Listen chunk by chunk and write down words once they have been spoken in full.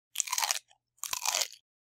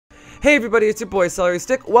Hey everybody, it's your boy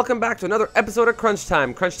CeleryStick. Welcome back to another episode of Crunch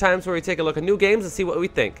Time. Crunch Time's where we take a look at new games and see what we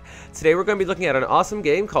think. Today we're going to be looking at an awesome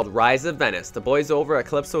game called Rise of Venice. The boys over at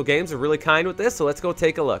Calypso Games are really kind with this, so let's go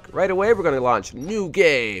take a look. Right away we're going to launch new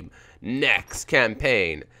game, next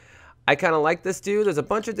campaign. I kind of like this dude. There's a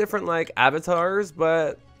bunch of different like avatars,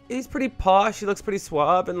 but he's pretty posh. He looks pretty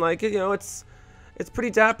suave and like, you know, it's pretty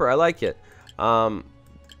dapper. I like it.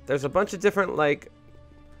 There's a bunch of different like,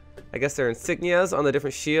 I guess they're insignias on the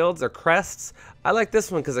different shields or crests. I like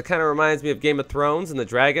this one because it kind of reminds me of Game of Thrones and the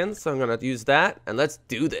dragons, so I'm going to use that, and let's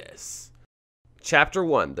do this. Chapter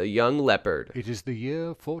 1, The Young Leopard. It is the year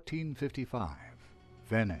 1455.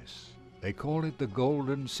 Venice. They call it the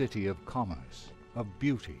Golden City of Commerce, of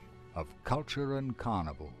beauty, of culture and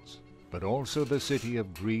carnivals, but also the city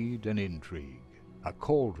of greed and intrigue, a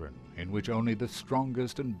cauldron in which only the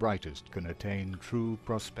strongest and brightest can attain true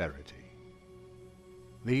prosperity.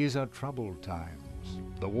 These are troubled times.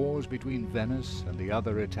 The wars between Venice and the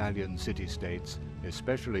other Italian city-states,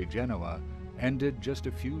 especially Genoa, ended just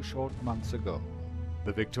a few short months ago.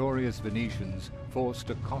 The victorious Venetians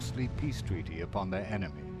forced a costly peace treaty upon their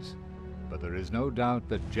enemies. But there is no doubt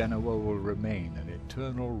that Genoa will remain an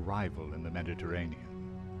eternal rival in the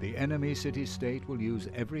Mediterranean. The enemy city-state will use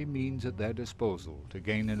every means at their disposal to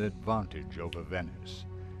gain an advantage over Venice.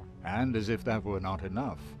 And as if that were not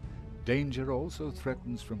enough, danger also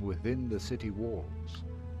threatens from within the city walls.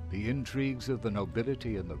 The intrigues of the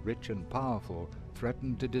nobility and the rich and powerful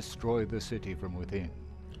threaten to destroy the city from within.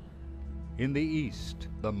 In the east,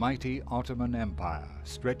 the mighty Ottoman Empire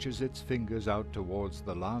stretches its fingers out towards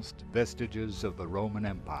the last vestiges of the Roman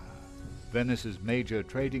Empire. Venice's major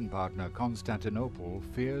trading partner, Constantinople,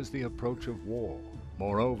 fears the approach of war.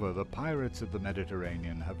 Moreover, the pirates of the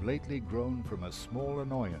Mediterranean have lately grown from a small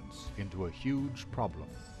annoyance into a huge problem.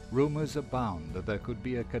 Rumors abound that there could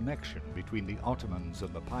be a connection between the Ottomans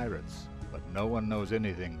and the pirates, but no one knows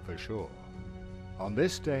anything for sure. On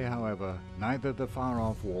this day, however, neither the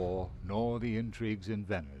far-off war nor the intrigues in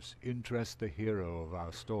Venice interest the hero of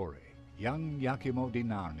our story. Young Giacomo di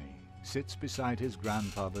Narni sits beside his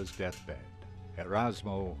grandfather's deathbed.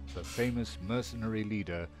 Erasmo, the famous mercenary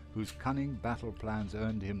leader whose cunning battle plans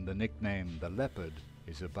earned him the nickname the Leopard,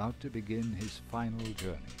 is about to begin his final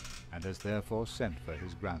journey, and has therefore sent for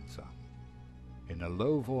his grandson. In a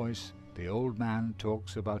low voice, the old man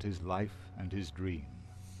talks about his life and his dream.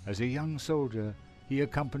 As a young soldier, he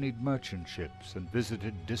accompanied merchant ships and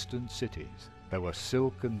visited distant cities. There were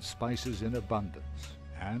silk and spices in abundance,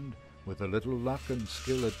 and, with a little luck and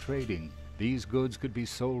skill at trading, these goods could be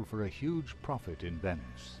sold for a huge profit in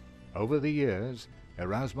Venice. Over the years,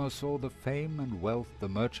 Erasmo saw the fame and wealth the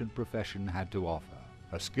merchant profession had to offer.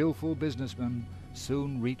 A skillful businessman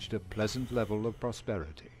soon reached a pleasant level of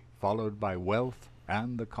prosperity, followed by wealth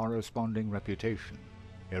and the corresponding reputation.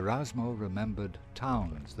 Erasmo remembered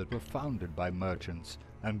towns that were founded by merchants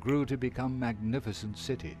and grew to become magnificent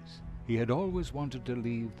cities. He had always wanted to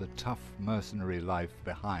leave the tough mercenary life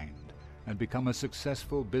behind and become a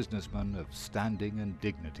successful businessman of standing and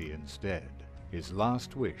dignity instead. His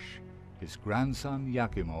last wish, his grandson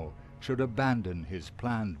Giacomo should abandon his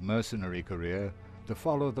planned mercenary career to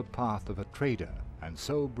follow the path of a trader, and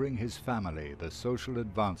so bring his family the social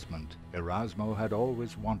advancement Erasmo had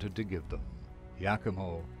always wanted to give them.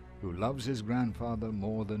 Giacomo, who loves his grandfather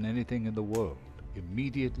more than anything in the world,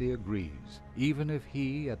 immediately agrees, even if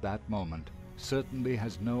he, at that moment, certainly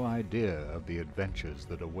has no idea of the adventures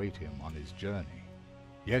that await him on his journey.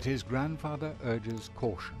 Yet his grandfather urges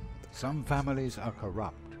caution. Some families are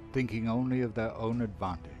corrupt, thinking only of their own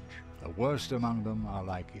advantage. The worst among them are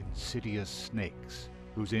like insidious snakes,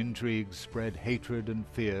 whose intrigues spread hatred and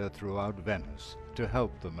fear throughout Venice to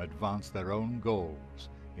help them advance their own goals.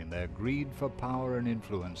 In their greed for power and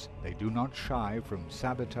influence, they do not shy from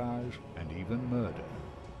sabotage and even murder.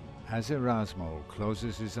 As Erasmo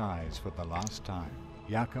closes his eyes for the last time,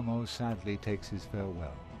 Giacomo sadly takes his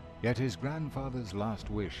farewell. Yet his grandfather's last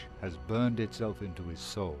wish has burned itself into his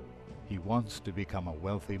soul. He wants to become a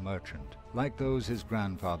wealthy merchant, like those his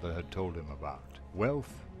grandfather had told him about.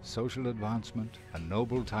 Wealth, social advancement, a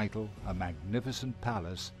noble title, a magnificent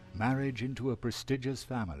palace, marriage into a prestigious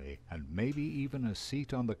family, and maybe even a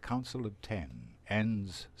seat on the Council of 10.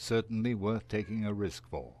 Ends certainly worth taking a risk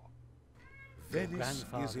for. Venice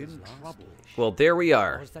is in trouble. Well, there we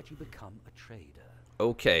are. Was that you become a trader.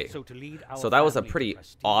 Okay. So to lead our So that was a family to pretty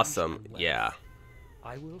prestige awesome, and wealth, yeah.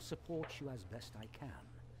 I will support you as best I can.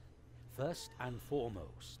 First and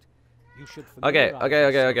foremost, you should Okay.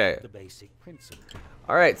 the basic principle.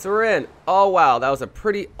 Alright, so we're in. Oh wow, that was a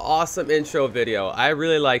pretty awesome intro video. I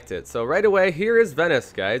really liked it. So right away, here is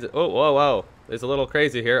Venice, guys. Oh, whoa, whoa. It's a little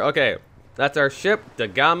crazy here. Okay, that's our ship, Da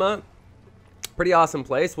Gama. Pretty awesome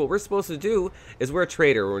place. What we're supposed to do is we're a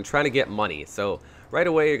trader. We're trying to get money. So right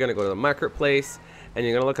away, you're going to go to the marketplace, and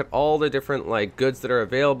you're going to look at all the different like goods that are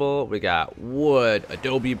available. We got wood,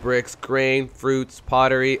 adobe bricks, grain, fruits,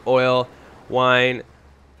 pottery, oil, wine,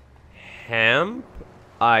 hemp.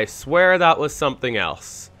 I swear that was something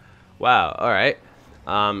else. Wow. All right.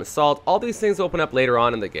 Salt. All these things open up later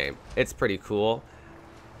on in the game. It's pretty cool.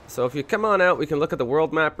 So if you come on out, we can look at the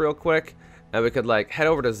world map real quick, and we could like head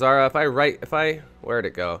over to Zara. Where'd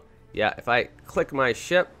it go? Yeah, if I click my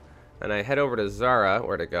ship and I head over to Zara,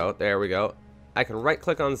 where'd it go? There we go. I can right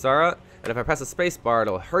click on Zara, and if I press the space bar,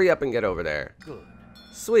 it'll hurry up and get over there. Good.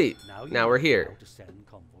 Sweet. Now we're here. To send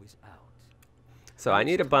convoys out. So I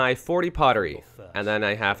need to buy 40 pottery, and then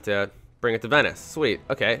I have to bring it to Venice. Sweet.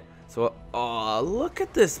 Okay. So, oh, look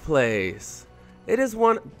at this place. It is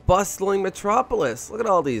one bustling metropolis. Look at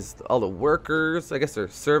all the workers. I guess they're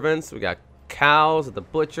servants. We got cows at the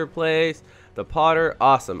butcher place, the potter.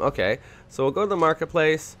 Awesome. Okay. So we'll go to the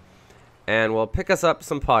marketplace, and we'll pick us up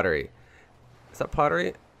some pottery. Is that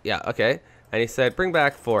pottery? Yeah. Okay. And he said, bring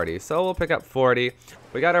back 40. So we'll pick up 40.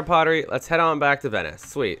 We got our pottery. Let's head on back to Venice.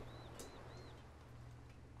 Sweet.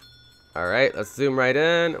 All right. Let's zoom right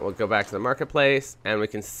in. We'll go back to the marketplace, and we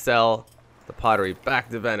can sell the pottery back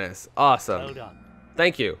to Venice. Awesome. Well done.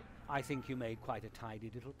 Thank you. I think you made quite a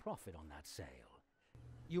tidy little profit on that sale.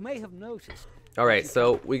 You may have noticed. All right.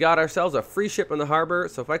 So we got ourselves a free ship in the harbor.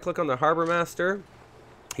 So if I click on the harbor master,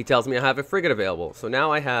 he tells me I have a frigate available. So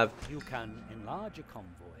now I have. You can enlarge a convoy.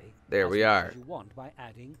 There we are. You want by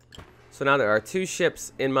adding. So now there are 2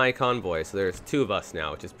 ships in my convoy. So there's 2 of us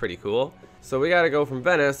now, which is pretty cool. So we got to go from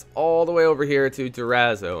Venice all the way over here to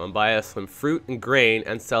Durazzo and buy us some fruit and grain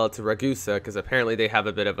and sell it to Ragusa, because apparently they have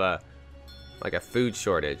a bit of a food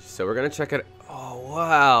shortage. So we're going to check it. Oh,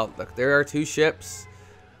 wow. Look, there are 2 ships.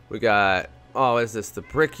 We got, oh, is this the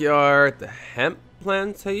brickyard, the hemp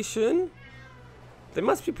plantation? They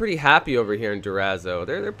must be pretty happy over here in Durazzo.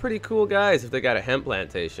 They're pretty cool guys if they got a hemp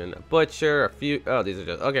plantation. A butcher, a few, oh, these are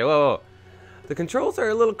just, okay, whoa. The controls are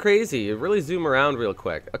a little crazy. You really zoom around real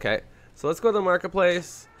quick. Okay. So let's go to the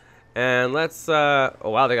marketplace, and let's, oh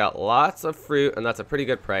wow, they got lots of fruit, and that's a pretty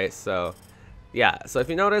good price. So yeah, so if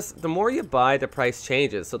you notice, the more you buy, the price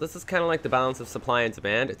changes. So this is kind of like the balance of supply and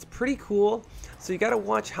demand. It's pretty cool. So you got to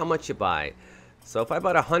watch how much you buy. So if I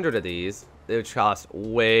bought 100 of these, it would cost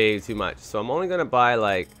way too much. So I'm only going to buy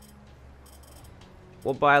like,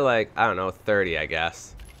 we'll buy like, I don't know, 30, I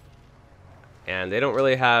guess. And they don't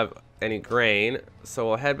really have any grain. So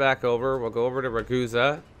we'll head back over. We'll go over to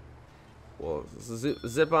Ragusa. We'll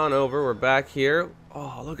zip on over. We're back here.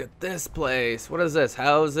 Oh, look at this place. What is this?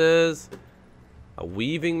 Houses, a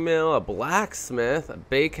weaving mill, a blacksmith, a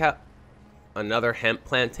bakehouse, another hemp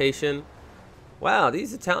plantation. Wow,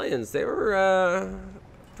 these Italians, they were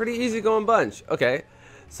pretty easygoing bunch. Okay,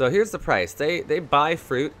 so here's the price. They buy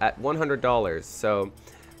fruit at $100. So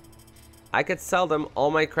I could sell them all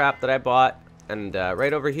my crap that I bought. And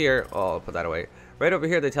right over here, oh, I'll put that away. Right over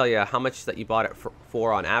here, they tell you how much that you bought it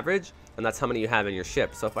for on average. And that's how many you have in your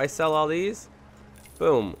ship. So if I sell all these,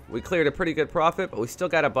 boom, we cleared a pretty good profit, but we still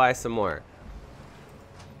got to buy some more.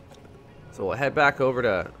 So we'll head back over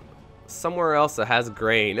to somewhere else that has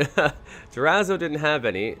grain. Durazzo didn't have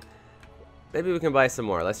any. Maybe we can buy some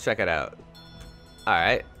more. Let's check it out. All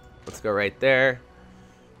right, let's go right there.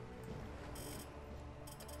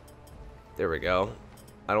 There we go.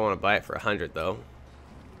 I don't want to buy it for 100 though.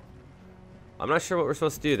 I'm not sure what we're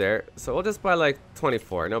supposed to do there, so we'll just buy like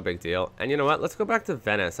 24, no big deal. And you know what? Let's go back to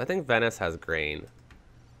Venice. I think Venice has grain.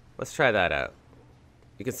 Let's try that out.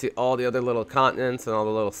 You can see all the other little continents and all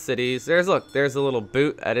the little cities. Look, there's a little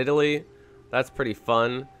boot at Italy. That's pretty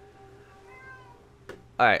fun.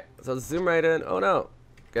 Alright, so let's zoom right in. Oh no,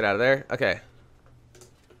 get out of there. Okay.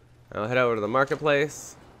 I'll head over to the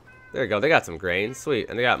marketplace. There you go, they got some grain, sweet.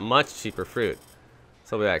 And they got much cheaper fruit.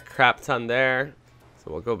 So we got a crap ton there.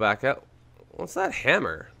 So we'll go back out. What's that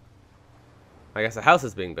hammer? I guess a house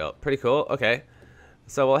is being built. Pretty cool. Okay.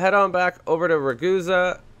 So we'll head on back over to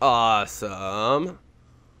Ragusa. Awesome.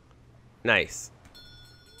 Nice.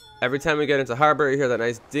 Every time we get into harbor, you hear that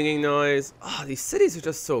nice dinging noise. Oh, these cities are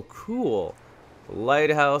just so cool. The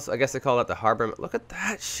lighthouse. I guess they call that the harbor. Look at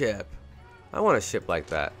that ship. I want a ship like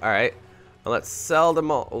that. All right. Now let's sell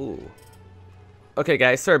them all. Ooh. Okay,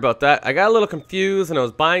 guys. Sorry about that. I got a little confused, and I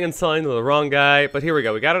was buying and selling to the wrong guy. But here we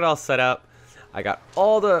go. We got it all set up. I got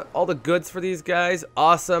all the goods for these guys.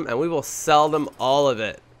 Awesome. And we will sell them all of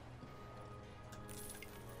it.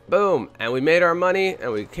 Boom. And we made our money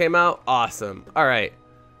and we came out awesome. All right.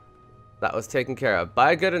 That was taken care of.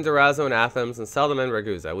 Buy good in Durazzo and Athens and sell them in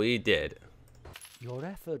Ragusa. We did. Your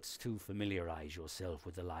efforts to familiarize yourself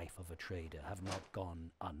with the life of a trader have not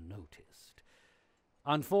gone unnoticed.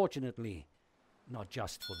 Unfortunately, not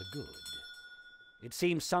just for the good. It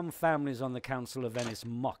seems some families on the Council of Venice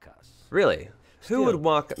mock us. Really? Who Still, would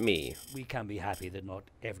mock me? We can be happy that not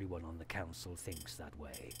everyone on the council thinks that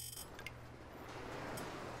way.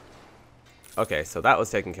 Okay, so that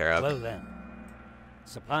was taken care of. Well then,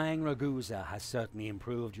 supplying Ragusa has certainly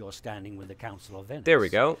improved your standing with the Council of Venice. There we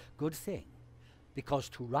go. Good thing, because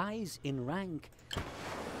to rise in rank...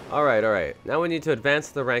 Alright, alright. Now we need to advance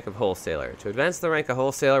the rank of wholesaler. To advance the rank of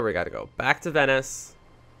wholesaler, we gotta go back to Venice.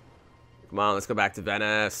 Come on, let's go back to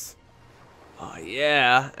Venice. Oh,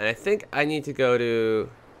 yeah. And I think I need to go to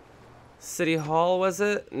City Hall, was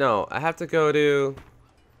it? No, I have to go to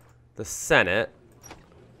the Senate.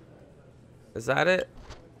 Is that it?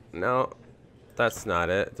 No, that's not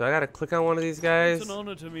it. Do I gotta click on one of these guys? It's an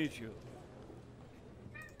honor to meet you.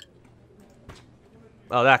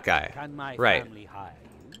 Oh, that guy. Can my Right. family hire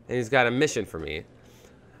you? And he's got a mission for me.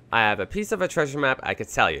 I have a piece of a treasure map I could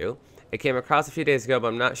tell you. It came across a few days ago, but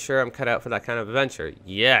I'm not sure I'm cut out for that kind of adventure.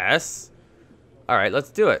 Yes. Alright, let's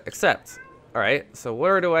do it. Accept. Alright, so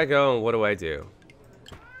where do I go and what do I do?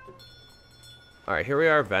 Alright, here we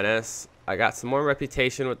are, Venice. I got some more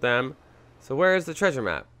reputation with them. So where is the treasure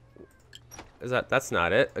map? Is that's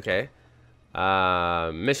not it. Okay.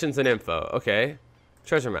 Missions and info. Okay.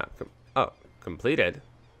 Treasure map. Completed.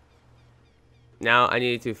 Now I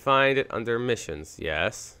need to find it under missions.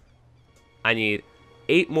 Yes. I need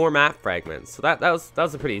 8 more map fragments. So that was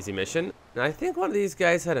a pretty easy mission. Now I think one of these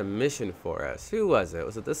guys had a mission for us. Who was it?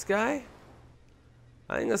 Was it this guy?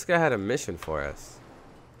 I think this guy had a mission for us.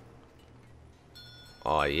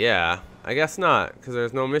 Oh yeah. I guess not, because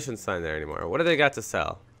there's no mission sign there anymore. What do they got to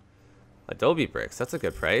sell? Adobe bricks. That's a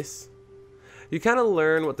good price. You kind of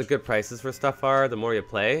learn what the good prices for stuff are the more you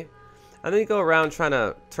play. And then you go around trying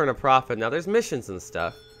to turn a profit. Now there's missions and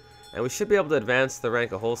stuff. And we should be able to advance the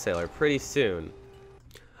rank of wholesaler pretty soon.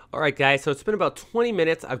 Alright guys, so it's been about 20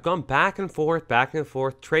 minutes. I've gone back and forth,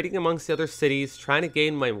 trading amongst the other cities, trying to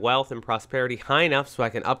gain my wealth and prosperity high enough so I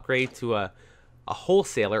can upgrade to a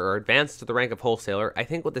wholesaler or advance to the rank of wholesaler. I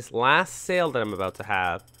think with this last sale that I'm about to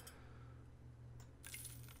have,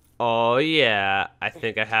 oh yeah, I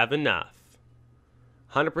think I have enough.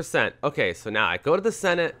 100%. Okay, so now I go to the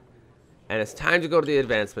Senate and it's time to go to the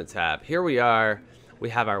advancement tab. Here we are. We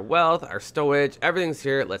have our wealth, our stowage, everything's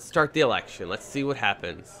here. Let's start the election. Let's see what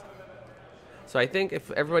happens. So I think if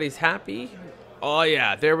everybody's happy, oh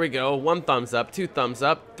yeah, there we go. 1 thumbs up, 2 thumbs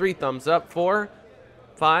up, 3 thumbs up, 4,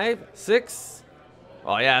 5, 6,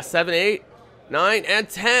 oh yeah, 7, 8, 9, and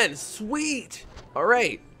 10. Sweet. All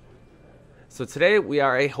right. So today we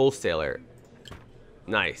are a wholesaler.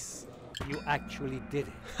 Nice. You actually did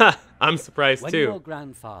it. Ha! I'm surprised When too. your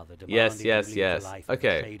grandfather demanded Yes, yes, you lead yes. the life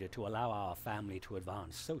Okay. of a trader to allow our family to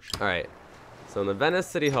advance socially. All right. So in the Venice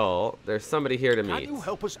City Hall, there's somebody here to Can meet. you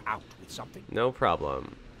help us out with something? No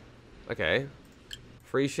problem. Okay.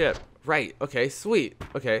 Free ship. Right. Okay, sweet.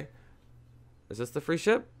 Okay. Is this the free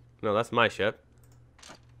ship? No, that's my ship.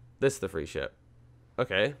 This is the free ship.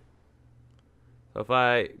 Okay. So if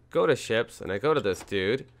I go to ships and I go to this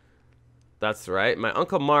dude, that's right. My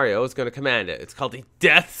Uncle Mario is going to command it. It's called the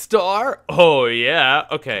Death Star. Oh, yeah.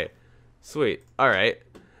 Okay. Sweet. All right.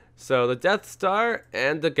 So the Death Star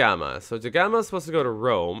and the Gamma. So the Gamma is supposed to go to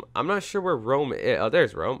Rome. I'm not sure where Rome is. Oh,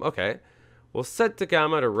 there's Rome. Okay. We'll set the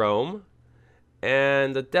Gamma to Rome.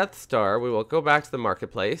 And the Death Star, we will go back to the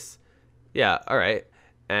marketplace. Yeah, all right.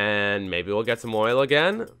 And maybe we'll get some oil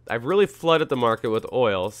again. I've really flooded the market with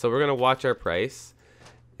oil, so we're going to watch our price.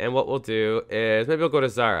 And what we'll do is maybe we'll go to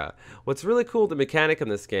Zara. What's really cool, the mechanic in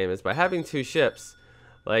this game, is by having 2 ships,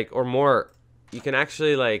 like, or more, you can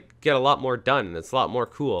actually, like, get a lot more done. It's a lot more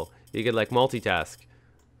cool. You can, like, multitask.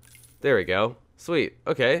 There we go. Sweet.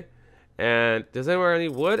 Okay. And does anyone have any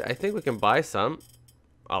wood? I think we can buy some.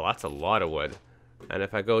 Oh, that's a lot of wood. And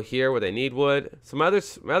if I go here where they need wood, so my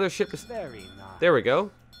other ship is... Very nice. There we go.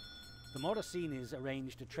 The Morosinis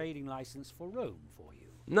arranged a trading license for Rome for you.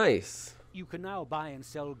 Nice. You can now buy and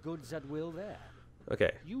sell goods at will there.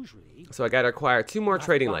 Okay. Usually, So I got to acquire 2 more you have to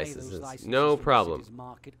trading buy those licenses. licenses No from the problem. city's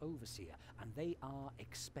market overseer, and they are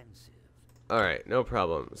expensive. Alright, no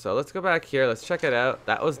problem. So let's go back here. Let's check it out.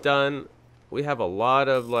 That was done. We have a lot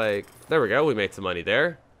of, like... There we go. We made some money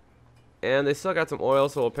there. And they still got some oil,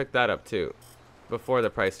 so we'll pick that up too. Before the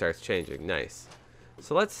price starts changing. Nice.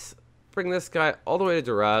 So let's bring this guy all the way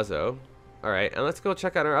to Durazzo. Alright, and let's go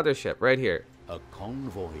check out our other ship right here. A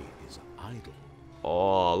convoy is idle.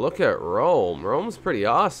 Oh, look at Rome. Rome's pretty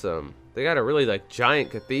awesome. They got a really, like,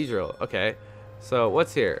 giant cathedral. Okay. So,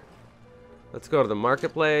 what's here? Let's go to the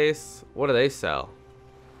marketplace. What do they sell?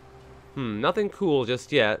 Nothing cool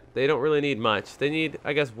just yet. They don't really need much. They need,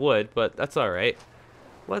 I guess, wood, but that's all right.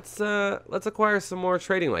 Let's acquire some more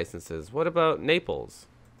trading licenses. What about Naples?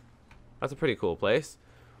 That's a pretty cool place.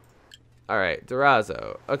 All right,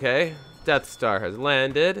 Durazzo. Okay, Death Star has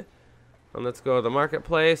landed. And let's go to the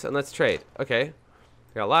marketplace and let's trade. Okay,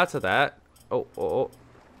 got lots of that. Oh,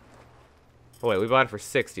 wait, we bought it for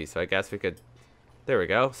 60, so I guess we could. There we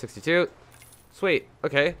go, 62. Sweet.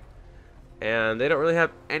 Okay. And they don't really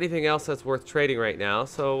have anything else that's worth trading right now,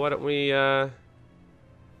 so why don't we, can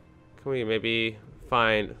we maybe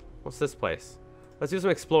find, what's this place? Let's do some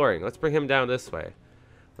exploring. Let's bring him down this way.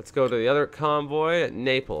 Let's go to the other convoy at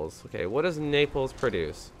Naples. Okay, what does Naples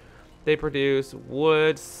produce? They produce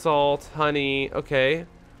wood, salt, honey. Okay.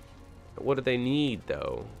 What do they need,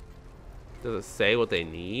 though? Does it say what they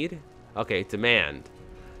need? Okay, demand.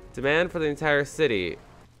 Demand for the entire city.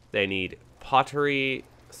 They need pottery,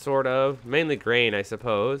 sort of. Mainly grain, I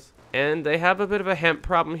suppose. And they have a bit of a hemp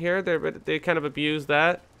problem here. They kind of abuse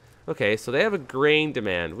that. Okay, so they have a grain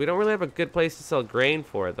demand. We don't really have a good place to sell grain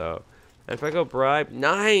for, though. And if I go bribe,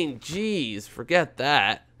 9 G's, forget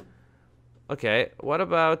that. Okay, what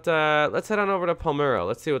about, let's head on over to Palmero.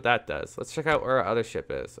 Let's see what that does. Let's check out where our other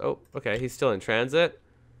ship is. Oh, okay, he's still in transit.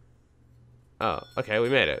 Oh, okay, we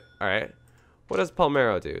made it. All right. What does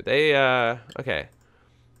Palmero do? They, okay.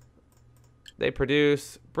 They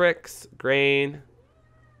produce bricks, grain,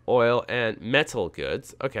 oil, and metal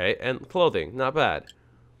goods. Okay, and clothing, not bad.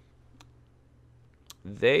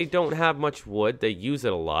 They don't have much wood. They use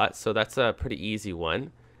it a lot, so that's a pretty easy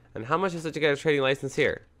one. And how much is it to get a trading license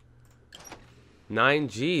here? 9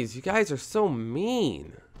 G's. You guys are so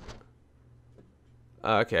mean.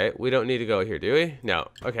 Okay, we don't need to go here, do we? No.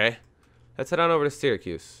 Okay. Let's head on over to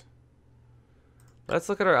Syracuse. Let's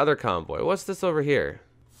look at our other convoy. What's this over here?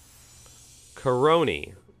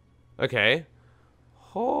 Caroni. Okay.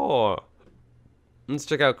 Oh. Let's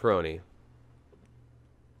check out Caroni.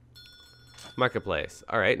 Marketplace.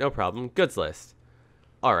 Alright, no problem. Goods list.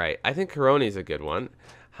 Alright, I think Caroni's a good one.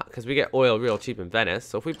 Because we get oil real cheap in Venice.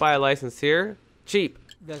 So if we buy a license here, cheap.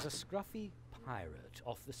 There's a scruffy pirate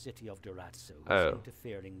off the city of Durazzo who's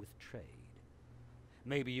interfering with trade.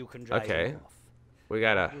 Maybe you can drive him off. We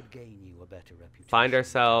gotta would gain you a better reputation. Find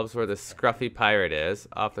ourselves where the scruffy pirate is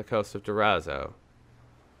off the coast of Durazzo.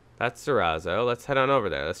 That's Durazzo. Let's head on over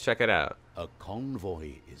there. Let's check it out. A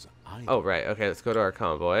convoy is idle. Oh, right. Okay, let's go to our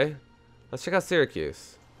convoy. Let's check out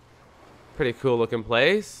Syracuse. Pretty cool looking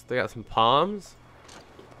place. They got some palms.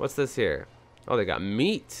 What's this here? Oh, they got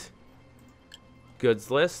meat. Goods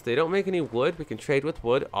list. They don't make any wood. We can trade with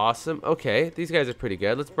wood. Awesome. Okay, these guys are pretty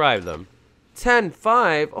good. Let's bribe them.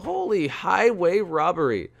 10-5. Holy highway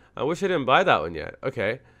robbery. I wish I didn't buy that one yet.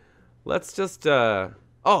 Okay. Let's just, oh,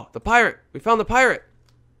 the pirate. We found the pirate.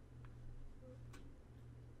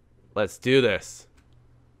 Let's do this.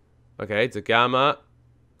 Okay, Zagama.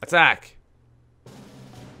 Attack.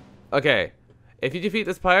 Okay. If you defeat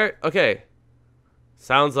this pirate, okay.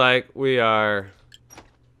 Sounds like we are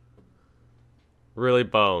really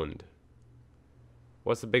boned.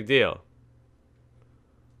 What's the big deal?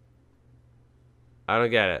 I don't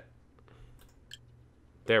get it.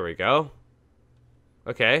 There we go.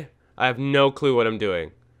 Okay. I have no clue what I'm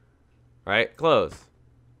doing. Alright, close.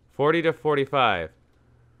 40 to 45.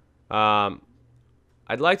 I'd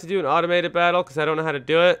like to do an automated battle because I don't know how to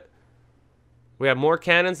do it. We have more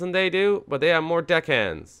cannons than they do, but they have more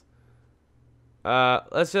deckhands.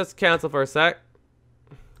 Let's just cancel for a sec.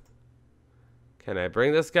 Can I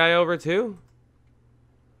bring this guy over too?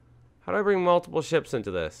 How do I bring multiple ships into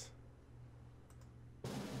this?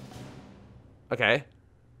 Okay.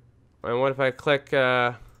 And what if I click,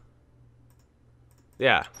 yeah.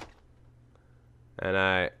 And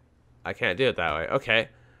I can't do it that way. Okay.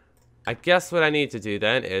 I guess what I need to do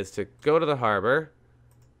then is to go to the harbor.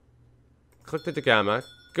 Click the Dagama.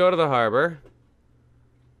 Go to the harbor.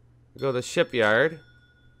 Go to the shipyard.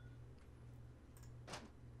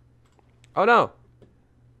 Oh no.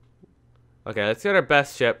 Okay, let's get our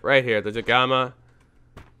best ship right here. The Dagama.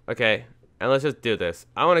 Okay. And let's just do this.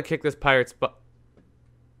 I want to kick this pirate's butt.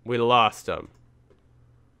 We lost him.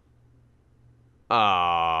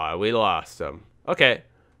 Ah, we lost him. Okay.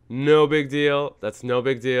 No big deal. That's no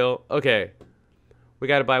big deal. Okay. We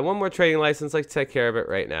got to buy one more trading license. Let's take care of it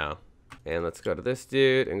right now. And let's go to this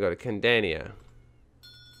dude and go to Condania.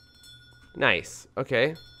 Nice.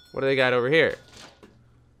 Okay. What do they got over here?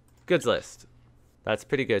 Goods list. That's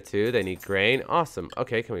pretty good too. They need grain. Awesome.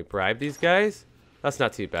 Okay, can we bribe these guys? That's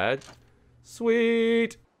not too bad.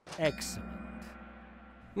 Sweet. Excellent.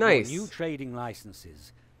 Nice. Your new trading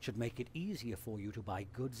licenses should make it easier for you to buy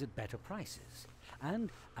goods at better prices. And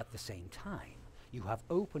at the same time, you have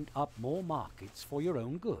opened up more markets for your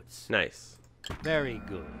own goods. Nice. Very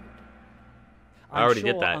good. I already I'm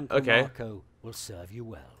get sure that. Uncle Okay. Marco will serve you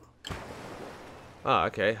well. Oh,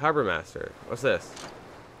 okay. Harbor Master. What's this?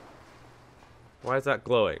 Why is that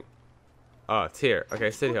glowing? Oh, it's here.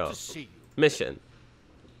 Okay, City Hall. Mission.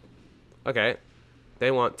 Okay.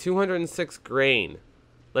 They want 206 grain.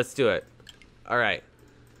 Let's do it. Alright.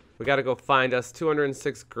 We gotta go find us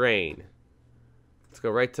 206 grain. Let's go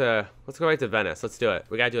right to Venice. Let's do it.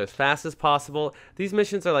 We gotta do it as fast as possible. These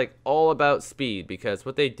missions are like all about speed because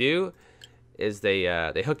what they do is they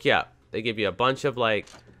hook you up. They give you a bunch of like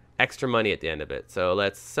extra money at the end of it. So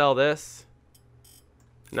let's sell this.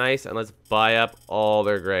 Nice, and let's buy up all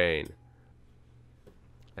their grain.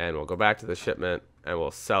 And we'll go back to the shipment and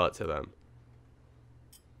we'll sell it to them.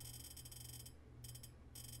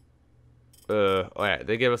 Oh yeah,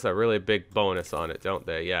 they give us a really big bonus on it, don't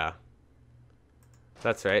they? Yeah.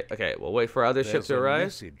 That's right. Okay, we'll wait for our other ship to arrive.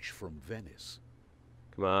 Message from Venice.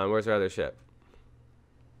 Come on, where's our other ship?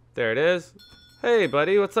 There it is. Hey,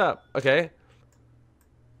 buddy, what's up? Okay.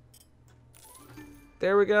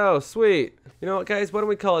 There we go. Sweet. You know what, guys? Why don't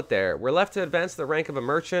we call it there? We're left to advance the rank of a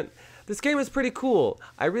merchant. This game is pretty cool.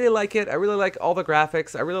 I really like it. I really like all the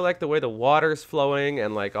graphics. I really like the way the water's flowing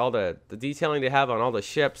and like all the detailing they have on all the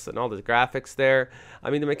ships and all the graphics there. I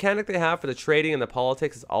mean, the mechanic they have for the trading and the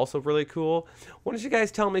politics is also really cool. Why don't you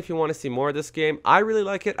guys tell me if you want to see more of this game? I really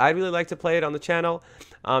like it. I'd really like to play it on the channel.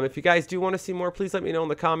 If you guys do want to see more, please let me know in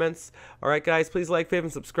the comments. Alright guys, please like, favorite,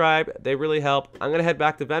 and subscribe. They really help. I'm going to head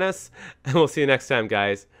back to Venice, and we'll see you next time,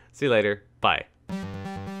 guys. See you later. Bye.